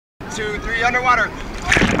2, 3, underwater.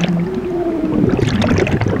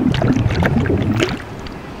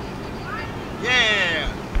 Yeah.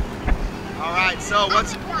 All right, so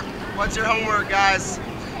what's your homework, guys?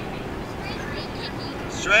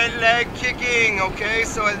 Straight leg kicking, okay?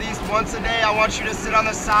 So at least once a day, I want you to sit on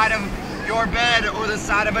the side of your bed or the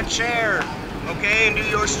side of a chair, okay? And do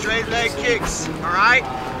your straight leg kicks, all right?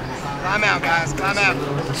 Climb out, guys, climb out.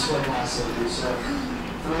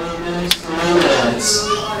 3 minutes.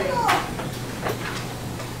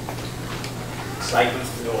 Cycling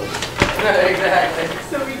to goal. Exactly.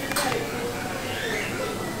 So we did that.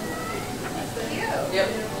 Yep.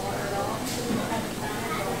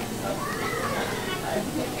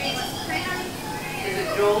 Is it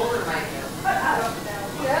Joel or Michael?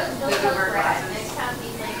 Next time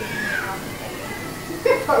he's like,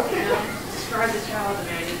 Okay. Describe the child and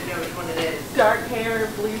I need to know which one it is. Dark hair,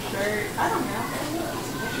 blue shirt. I don't know.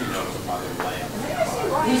 She knows about the land.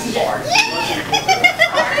 He's smart.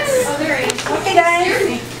 oh, there he is. Hey guys!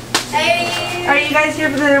 Hey! Are you guys here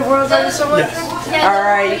for the World's Largest Swim Lesson? Yes.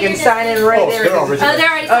 Alright, you can sign in right there. Oh, they're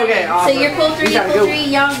already Okay, awesome. So you're pool 3, gotta pool go. 3,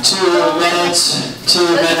 young. 2 minutes. 2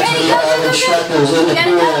 minutes. We have instructors in the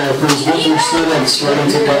pool. Please get your students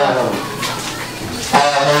ready to go.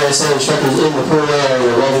 ASA instructors in the pool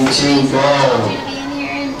area ready to go. Be in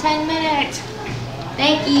here in 10 minutes.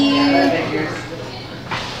 Thank you.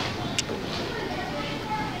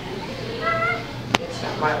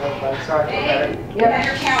 Sorry. Yep.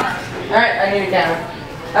 Alright, I need a counter.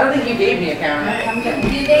 I don't think you gave me a counter.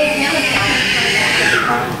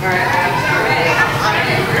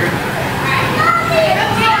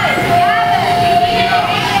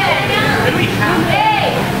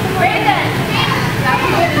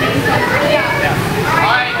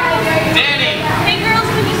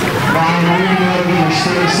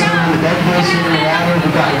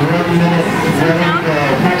 We've got 1 minute ready.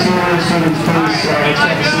 Pictures, students, please check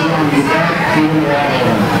the seat on the back.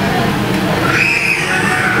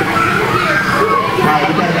 Alright,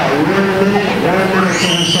 we've got about 1 minute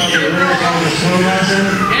till we start the lyric on the swim lesson.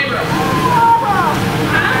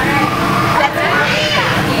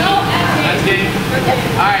 That's good.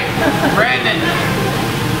 Alright, Brandon.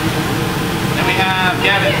 Then we have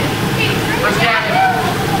Gavin. Where's Gavin?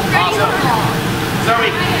 Awesome.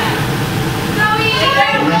 Zoe.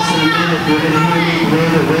 Less than a minute, we're going to hear me blow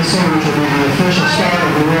the whistle, which will be the official start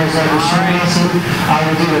of the World's Largest Swim Lesson. I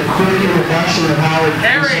will do a quick introduction of how this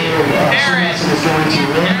swim lesson is going to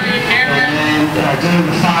work. And then during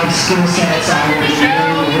the 5 skill sets, I will be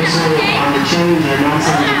blowing the whistle on the change and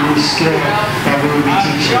announcing the new skill that we will be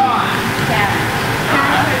teaching.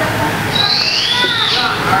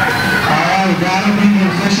 Alright, that'll be the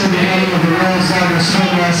official beginning of the World's Largest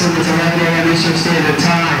Swim Lesson. It's 11 a.m. Eastern Standard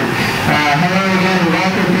Time. Hello again and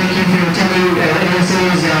welcome. Thank you for attending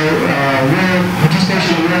ASA's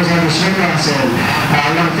participation in the World's Largest Swim Lesson.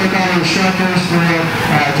 I want to thank all the instructors for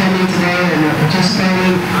attending today and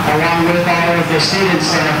participating, along with all of the students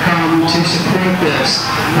that have come to support this.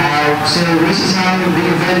 So this is how the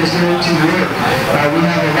event is going to work. We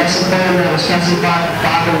have a lesson plan that was specified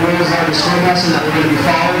by the World's Largest Swim Lesson that we're going to be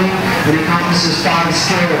following. It encompasses 5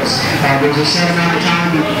 skills. There's a set amount of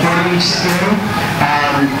time for each skill.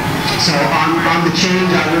 So on the change,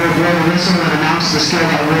 I will blow the whistle and announce the skill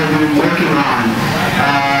that we're going to be working on.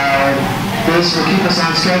 This will keep us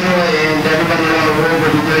on schedule, and everybody around the world will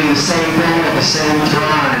be doing the same thing at the same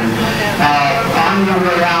time. On your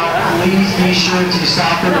way out, please be sure to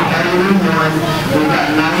stop in the petty room 1. We've got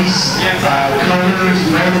nice colors,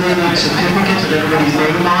 laminated certificates with everybody's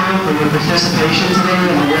name on them for your participation today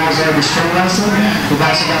in the World's Largest Swim Lesson. We've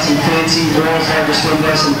also got some fancy World's Largest Swim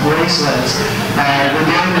Lesson bracelets.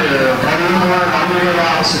 Reminder, everyone on your way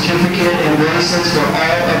out, certificate and bracelets for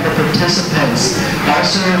all of the participants.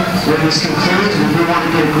 Also, when this concludes, if we want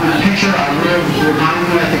to get a group picture, I will remind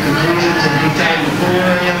you at the conclusion to hang down in the pool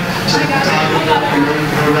area so the photographer can then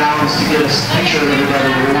go around to get a picture of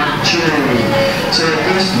everybody. We want cheering. So at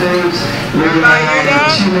this point, we're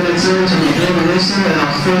 2 minutes in to begin the lesson, and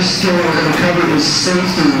our first skill we're going to cover is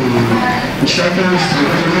safety. Instructors, to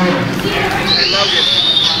begin. I love it.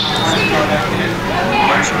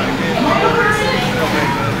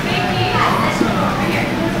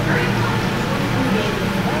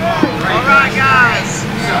 Alright guys,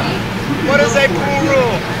 what is a pool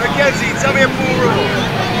rule? Mackenzie, tell me a pool rule.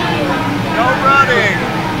 No running.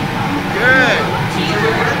 Good.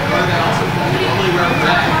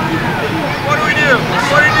 What do we do?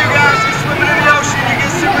 What do you do guys? You're swimming in the ocean, you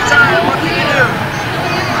get super tired. What can you do?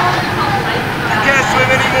 You can't swim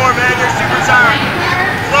anymore, man. You're super tired.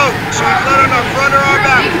 Float. Should we float on our front or our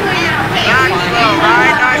back? Back.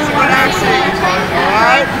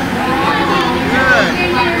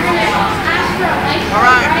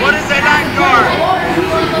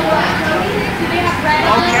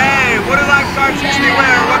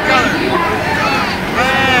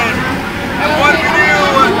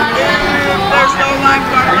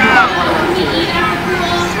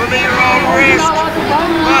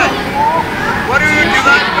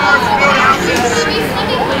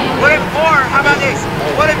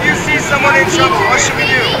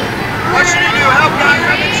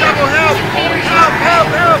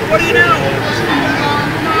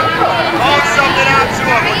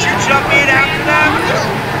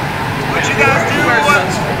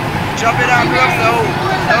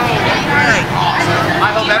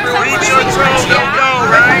 control, don't go,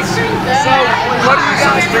 right? So what do you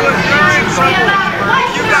guys do if you're in trouble?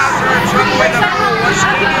 If you guys are in trouble in the pool, what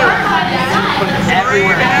should you do?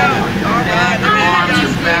 Scream out. All right, let me hear you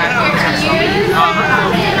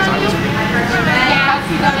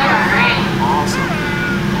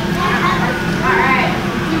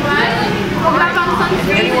guys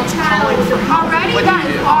scream Already? That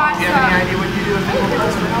is awesome.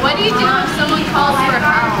 What do you do if someone calls for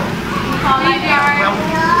help? Call my parents?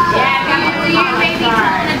 Yeah, will you maybe tell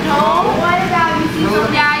an adult? What about you see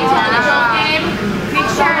someone? Yeah, you tell an adult, babe. Make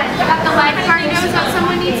sure that the lifeguard knows that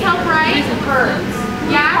someone needs help, right?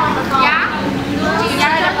 Yeah? Yeah? Do you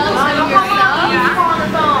try to help someone yourself? Yeah. Call on the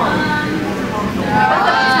phone.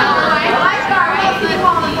 Tell the lifeguard.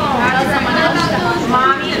 Call on the phone. Tell someone else.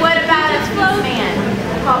 Mommy, what about a man?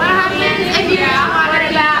 What happens if you what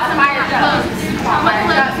about fire floats? What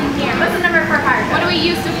floats in here? What's the number for fire? What do we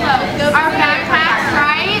use to float? Our backpacks,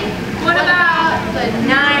 right? What about the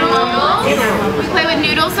noodles? We play with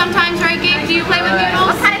noodles sometimes, right, Gabe? Do you play with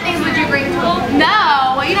noodles? What kind of things would you bring to them?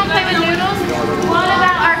 No, you don't play with noodles. What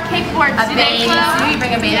about our kickboards? Do they float? Do you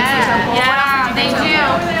bring a bathing suit? Yeah, they do.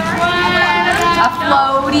 A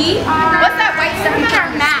floaty. What's that white stuff? What about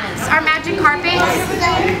our mats? Our magic carpets?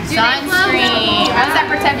 Sunscreen. What's that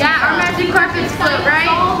protect? Yeah, our magic carpets float, right?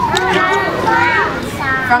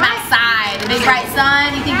 From outside. The big bright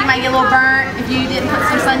sun. You think you might get a little burnt if you didn't put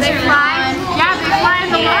some sunscreen on? Yeah, they fly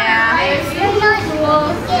in the water.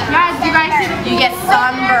 Yeah, do you guys see? You get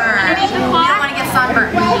sunburned. You don't want to get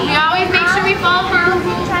sunburned. We always make sure we follow our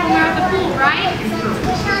rules when we're at the pool, right?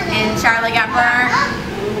 And Charlotte got burnt.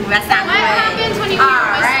 That's not good. What happens when you hear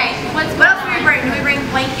a whistle? What else do we bring? Do we bring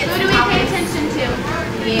blankets? Who do we pay attention to?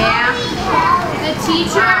 Yeah. The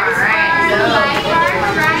teachers are the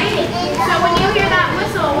lifeguards, right? So when you hear that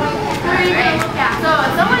whistle, who are you going to look at? So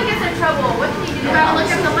if someone gets in trouble, what can you do? You got to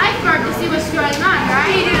look at the lifeguard to see what's going on,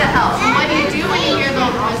 right? What do you do to help? What do you do when you hear the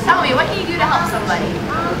whistle? Tell me, what can you do to help somebody?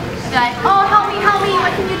 Be like, oh, help me,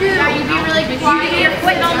 what can you do? Yeah, you be really quiet. You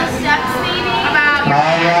sit on the steps, maybe?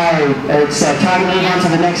 Alright, it's time to move on to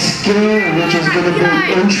the next skill, which is going to be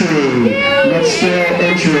entry. Next skill,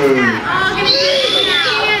 entry. Oh, gonna do it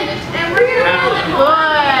again. And we're gonna roll it.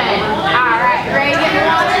 Good. Alright, ready to get in the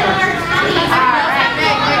water? Alright,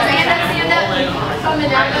 stand up. Coming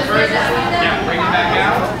down, stand up. Yeah, bring it back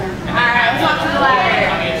out. Alright, let's walk to the ladder.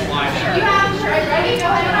 You have shirt ready? Go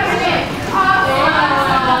ahead and push it.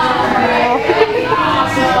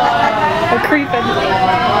 I'm creeping.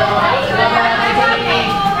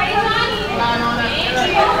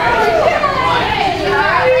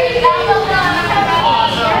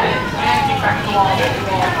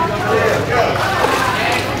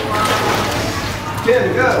 Kim,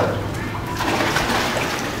 go.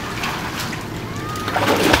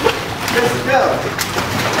 Just go.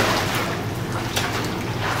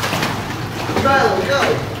 Kylan, go.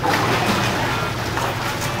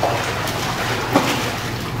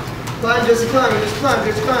 Climb, just climb, just climb,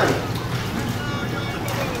 just climb.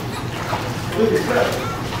 Lucas, go.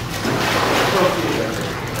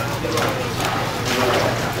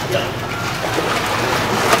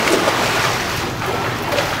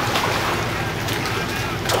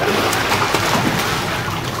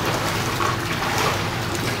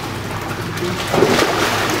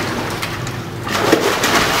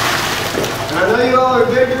 I know you all are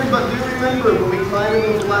bigger, but do remember, when we climb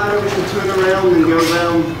into the ladder, we can turn around and go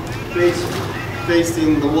around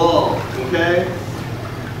facing the wall, okay?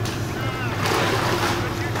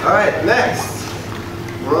 Alright, next,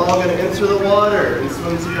 we're all going to enter the water and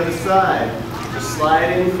swim to the other side. Just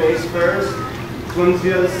slide in face first, swim to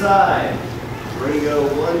the other side. We're going to go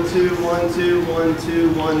 1, 2, 1, 2, 1,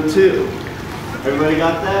 2, 1, 2. Everybody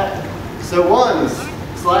got that? So ones,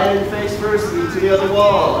 slide in face first and to the other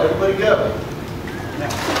wall. Everybody go.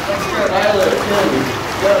 Let's go. Tyler, Tim,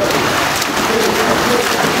 go.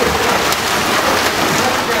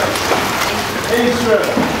 Intro.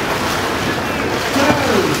 2,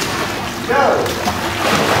 go.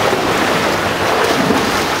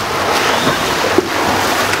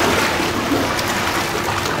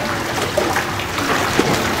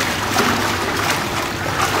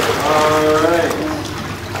 Alright.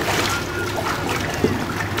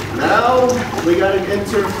 Now we got to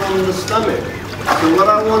enter from the stomach. So what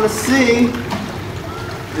I want to see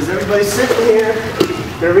is everybody sitting here.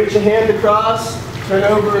 Gonna reach a hand across, turn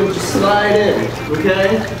over, and just slide in,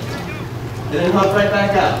 okay? And then hop right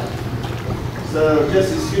back out. So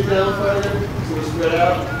Jesse, scoot down further. So we spread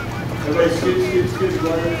out. Everybody scoot, scoot, scoot.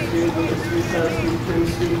 1, 2, 3,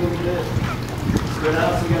 scoot a little bit. Spread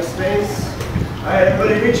out so you got space. All right,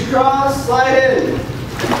 everybody reach across, slide in.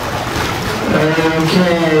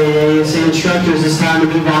 Okay, ASA instructors, it's time to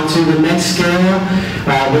move on to the next scale,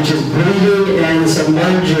 which is breathing and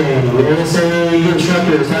submerging. ASA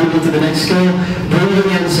instructors, time to get to the next scale.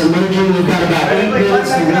 Breathing and submerging, we've got about 8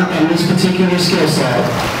 minutes to work on this particular skill set.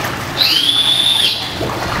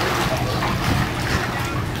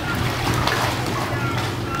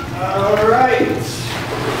 Alright,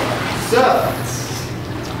 so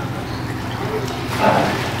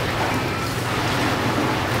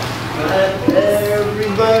let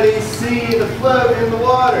everybody see the float in the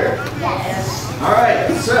water. Yes.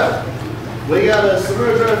 Alright, so we gotta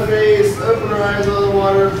submerge our face, open our eyes on the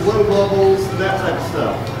water, blow bubbles, that type of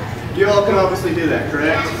stuff. You all can obviously do that,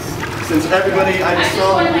 correct? Since everybody I just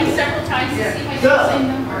saw. I just went like several times to see if I could So, sing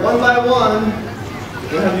them. one by one,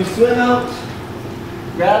 we'll have you swim out,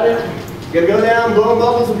 grab it, you're gonna go down, blowing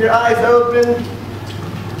bubbles with your eyes open.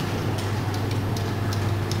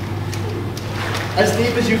 As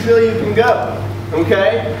deep as you feel you can go,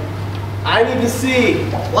 okay? I need to see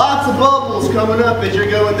lots of bubbles coming up as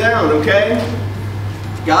you're going down, okay?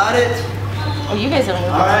 Got it? Oh, you guys don't know.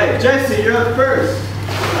 All right, Jesse, you're up first.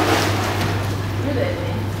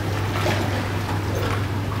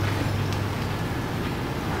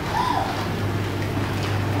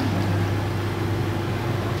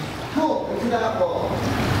 Cool, into that ball.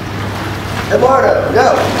 Eduardo,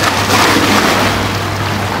 go.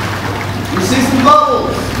 You see some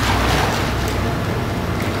bubbles.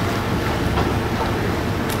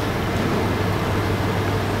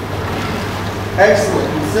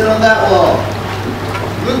 Excellent. Sit on that wall.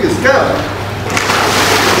 Lucas, go.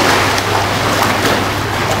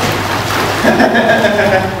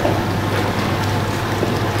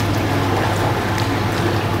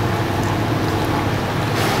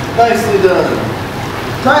 Nicely done.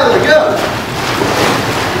 Tyler, go.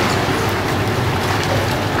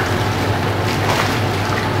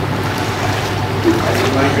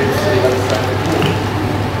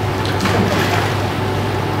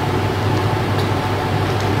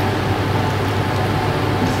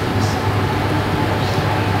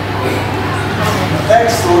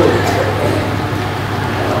 Excellent.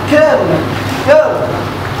 Kevin, go.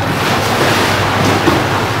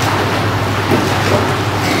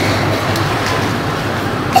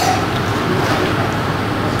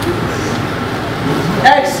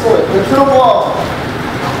 Excellent. Into the wall.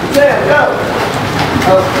 Sam, go.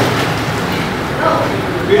 Oh.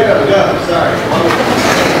 Yeah, go. Sorry.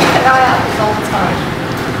 I got out this all the time.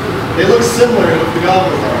 They look similar with the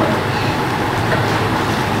goggles on.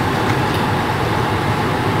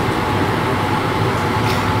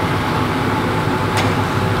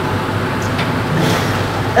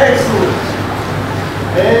 Excellent.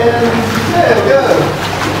 And yeah, go.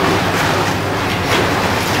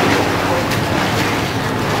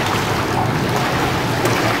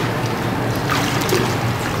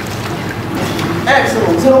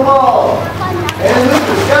 Excellent. To the wall. And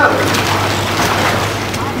Lucas, go.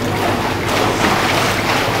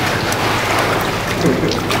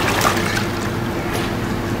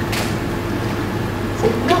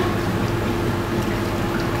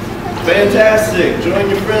 Fantastic. Join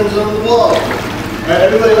your friends on the wall. All right,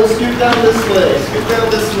 everybody, let's scoot down this way. Scoot down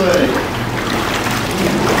this way.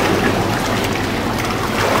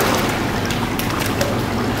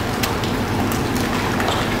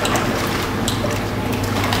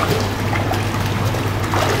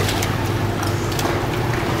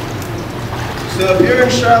 So if you're in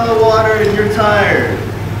shallow water and you're tired,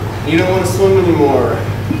 you don't want to swim anymore,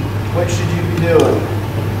 what should you be doing?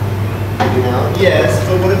 You know? Yes,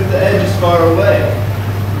 but what if the edge is far away?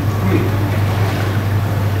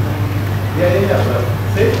 Yeah, but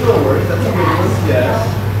safe will work. That's a good one, yes.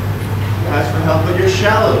 Ask for help, but you're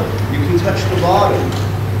shallow. You can touch the bottom.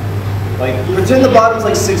 Like, pretend the bottom's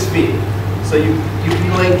like 6 feet. So you can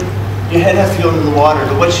like, your head has to go into the water,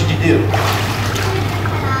 but what should you do?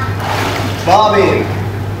 Bobbing.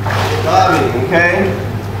 Bobbing, okay?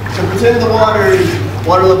 So pretend the water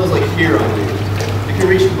level's like here on you. You can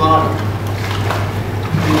reach the bottom.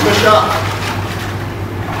 And push up.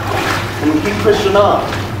 And keep pushing up.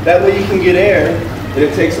 That way you can get air, and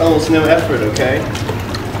it takes almost no effort, okay?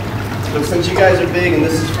 But since you guys are big and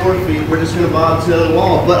this is 4 feet, we're just gonna bob to the other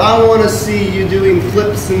wall. But I wanna see you doing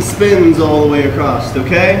flips and spins all the way across,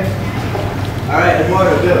 okay? All right,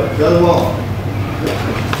 Eduardo, go. The other wall.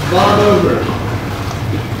 Bob over.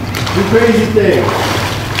 Do crazy things.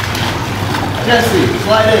 Jesse,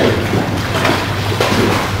 slide in.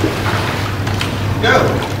 Go.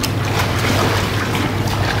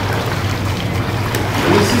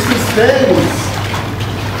 Let me see some spins.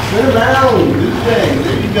 Spin around. Do things.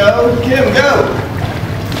 There you go. Kim, go.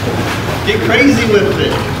 Get crazy with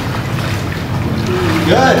it.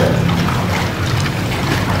 Good.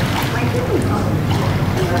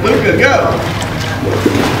 Luca, go.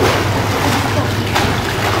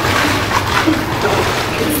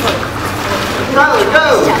 Tyler, go.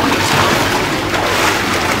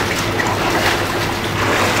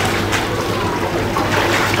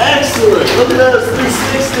 Excellent. Look at those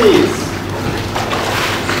 360s.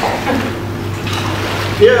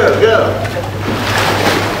 Here, go.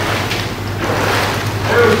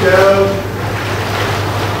 There we go.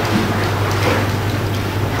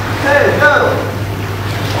 Hey, go.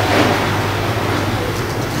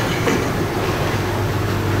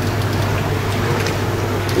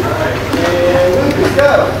 Alright, and Lucas,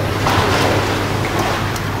 go.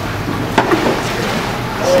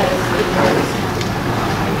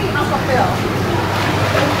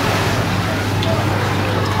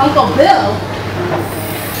 Uncle Bill?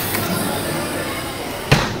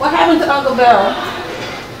 What happened to Uncle Bill?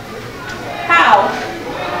 How?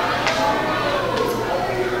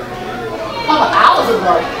 Couple hours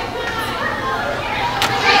ago.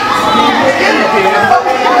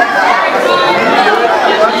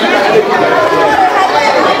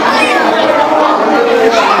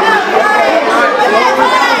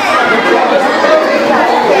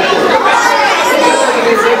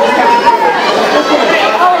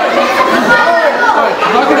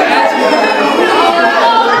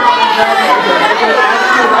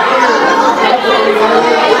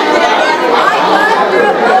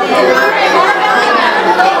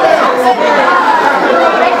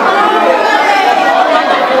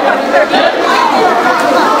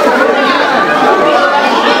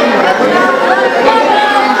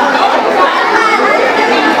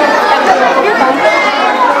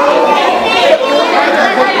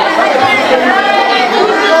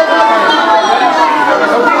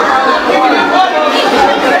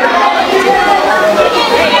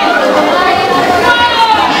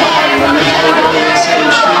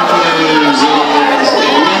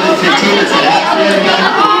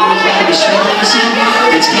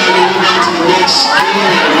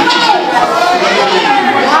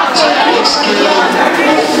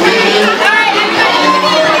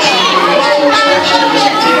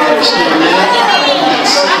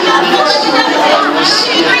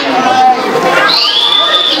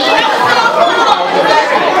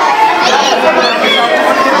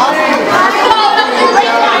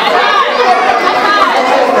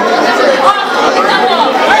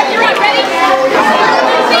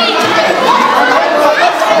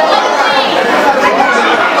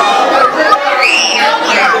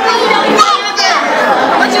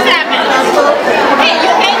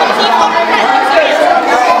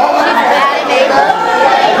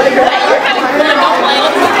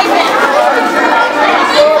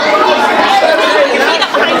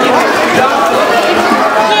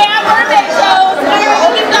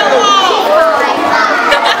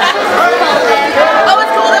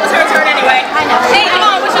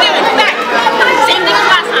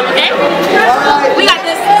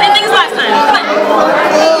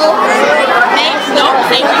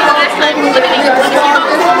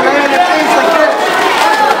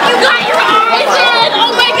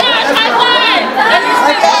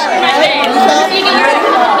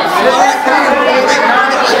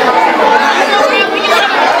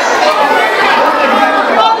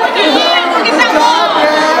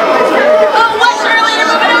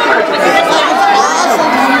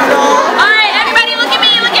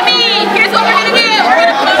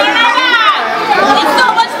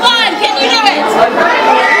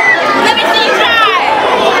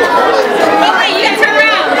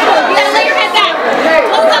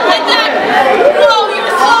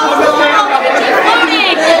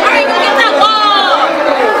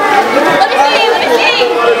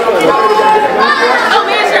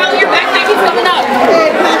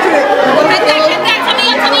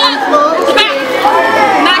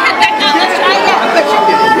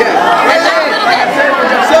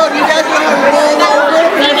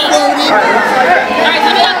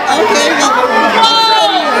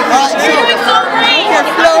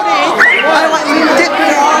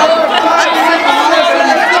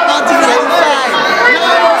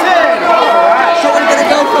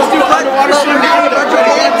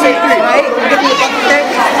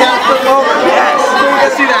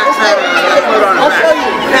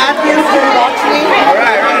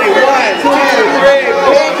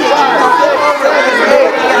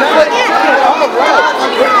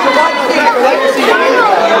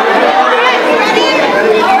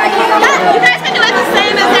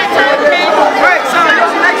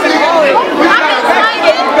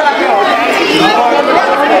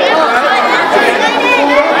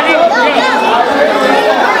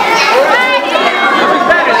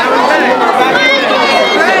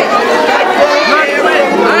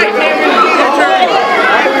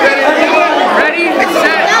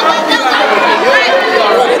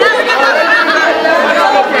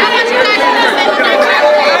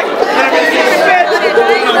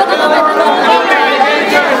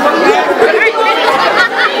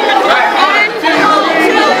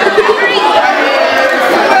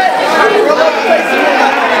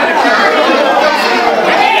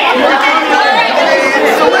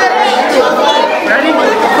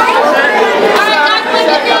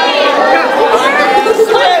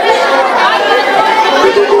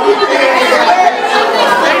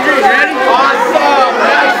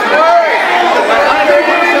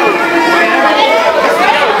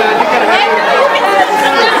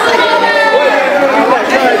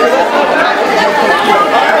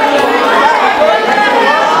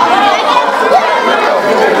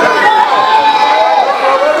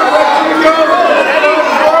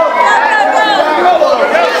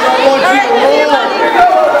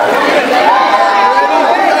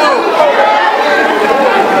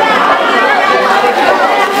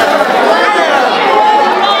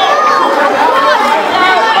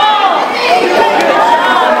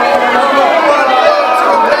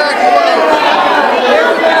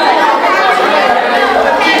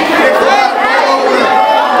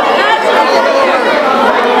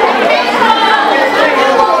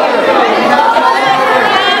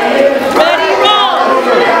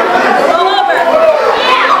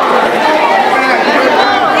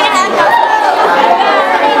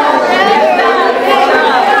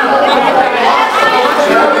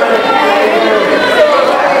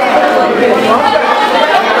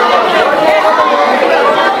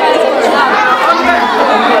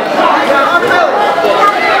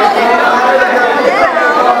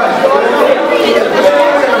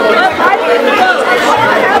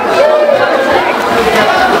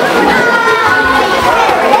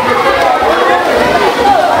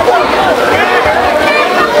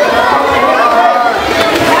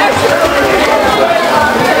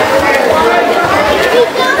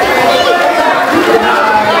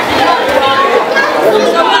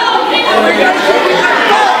 Tell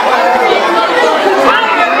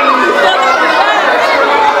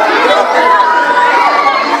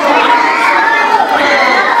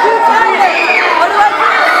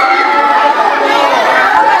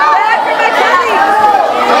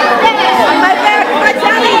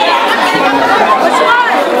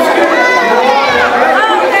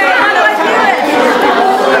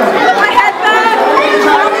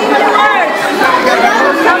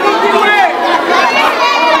me 2 words.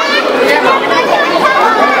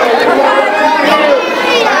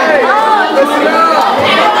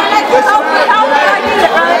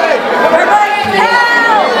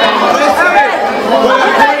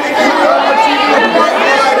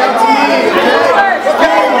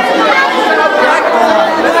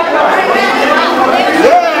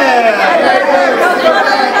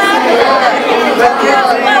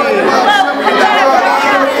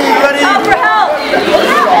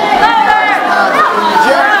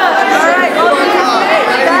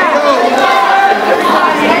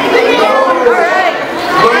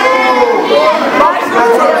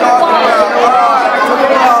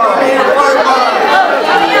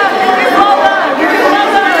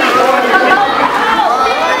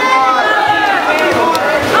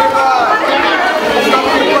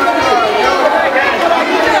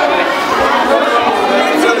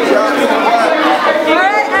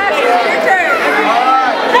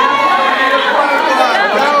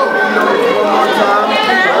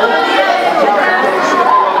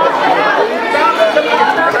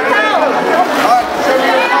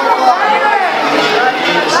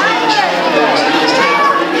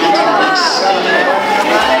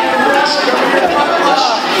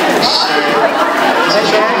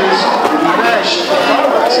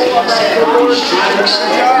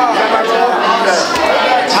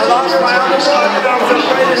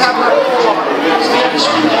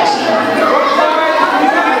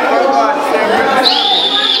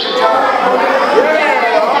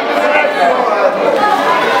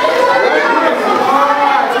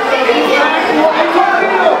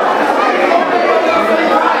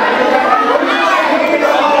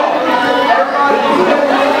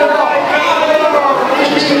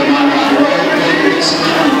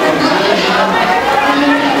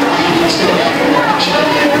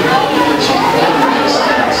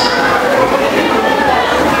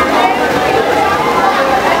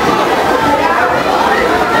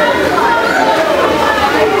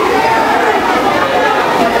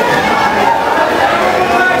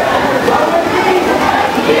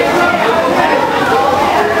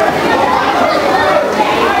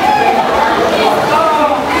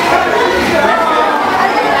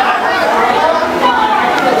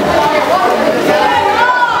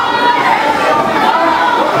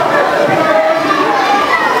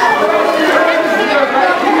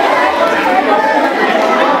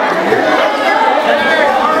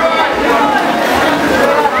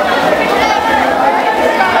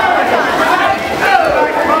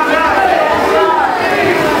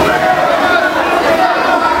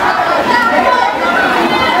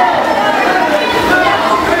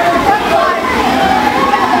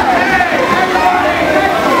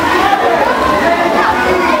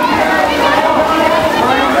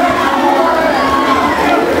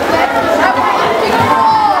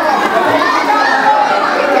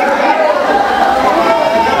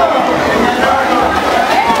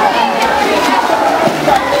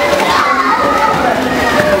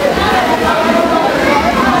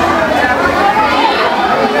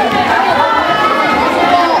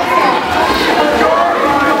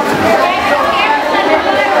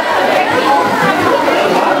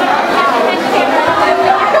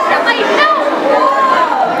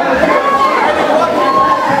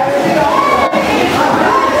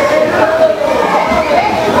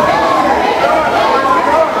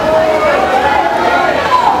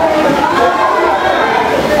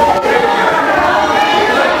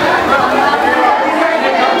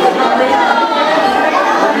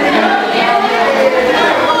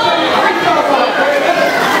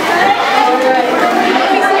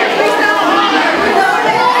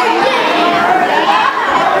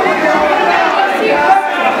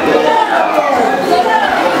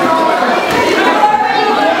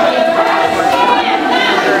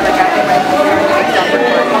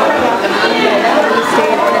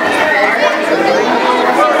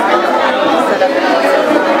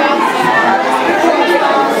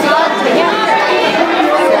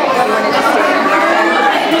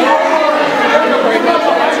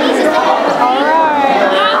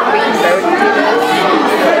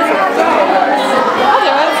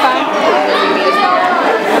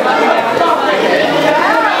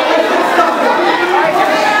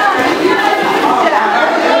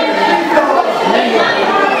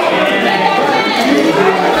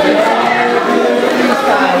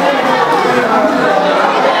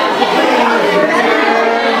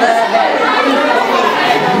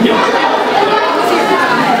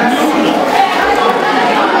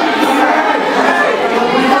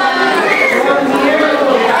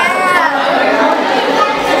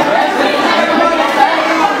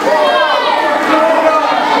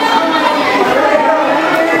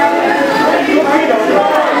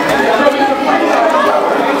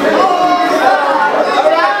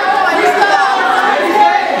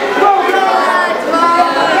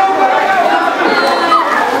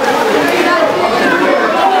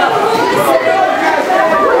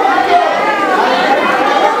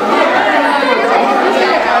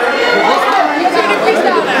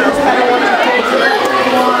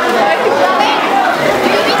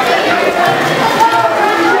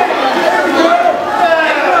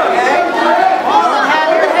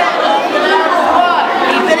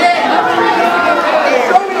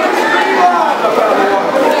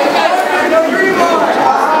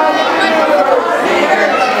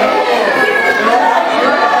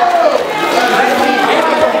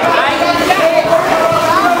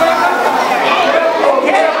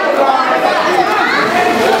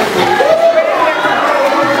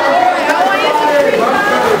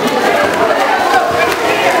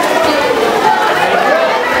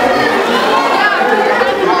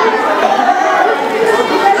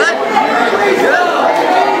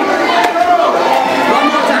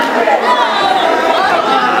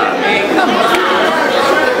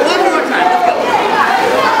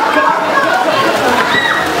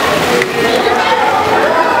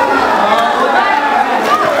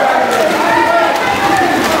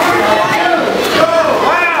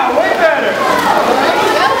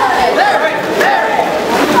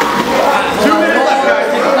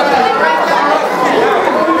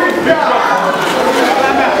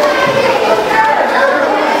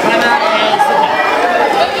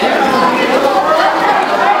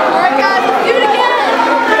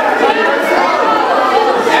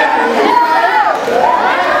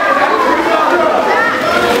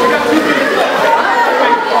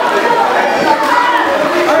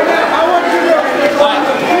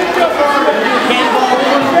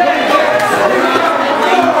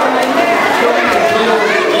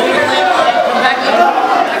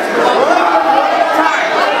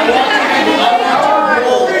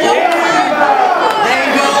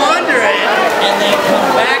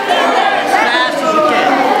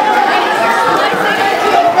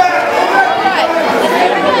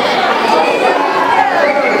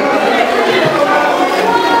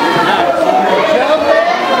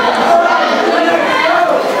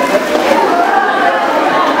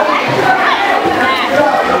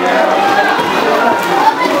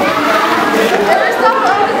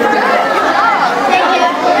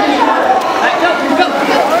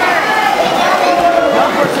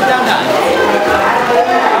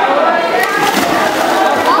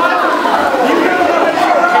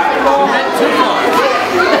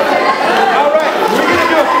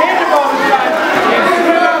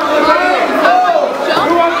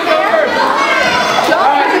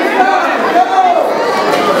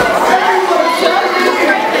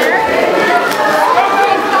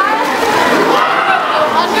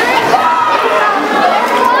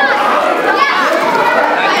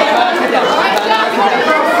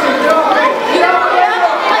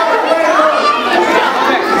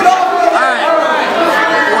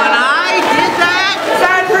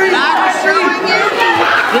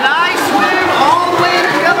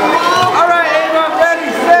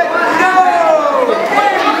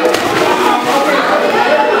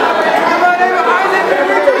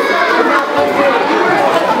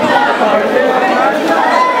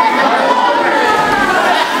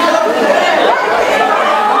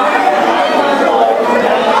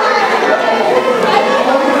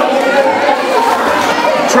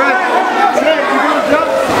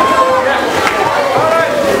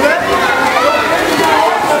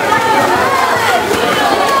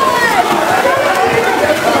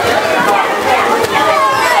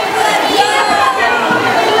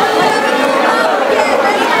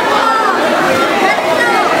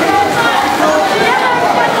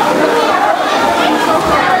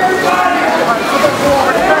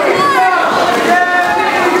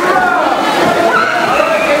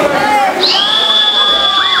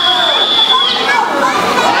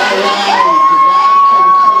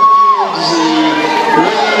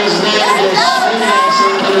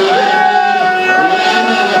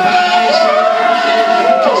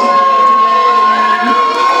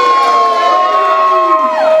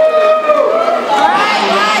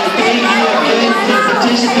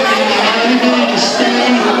 everybody to stay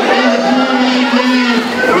in the pool right now.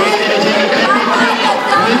 We're going to take a couple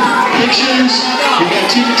quick pictures. We've got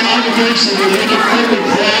 2 photographers, so we'll make it quick, we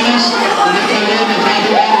promise. When they come in, they'll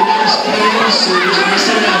probably all the nice players, so we're just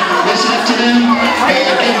listen up to them. And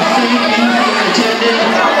again, thank you for your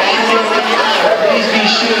attendance. Please be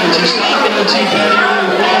sure to stop into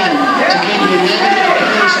Pavilion 1 to get your negative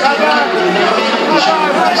first certificate with your name and show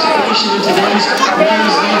your participation in today's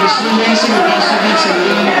Women's League of Swim Racing. We've also got some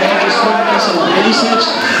really gorgeous swim racing basics,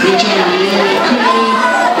 which are really cool.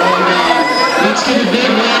 And let's give a big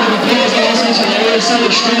round of applause also to the ASL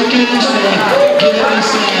instructors for giving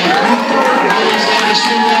us Women's League of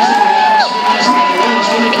Swim Racing and Swim Racing and Women's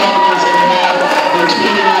Swim Academies that we have. They're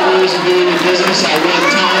explaining our ways of doing the business at one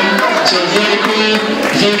time. So very cool.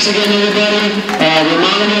 Thanks again, everybody.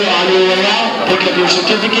 Reminder on your way out, pick up your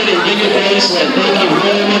certificate and get your bracelet. Thank you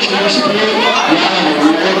very much for your support. You have a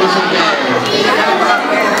wonderful day.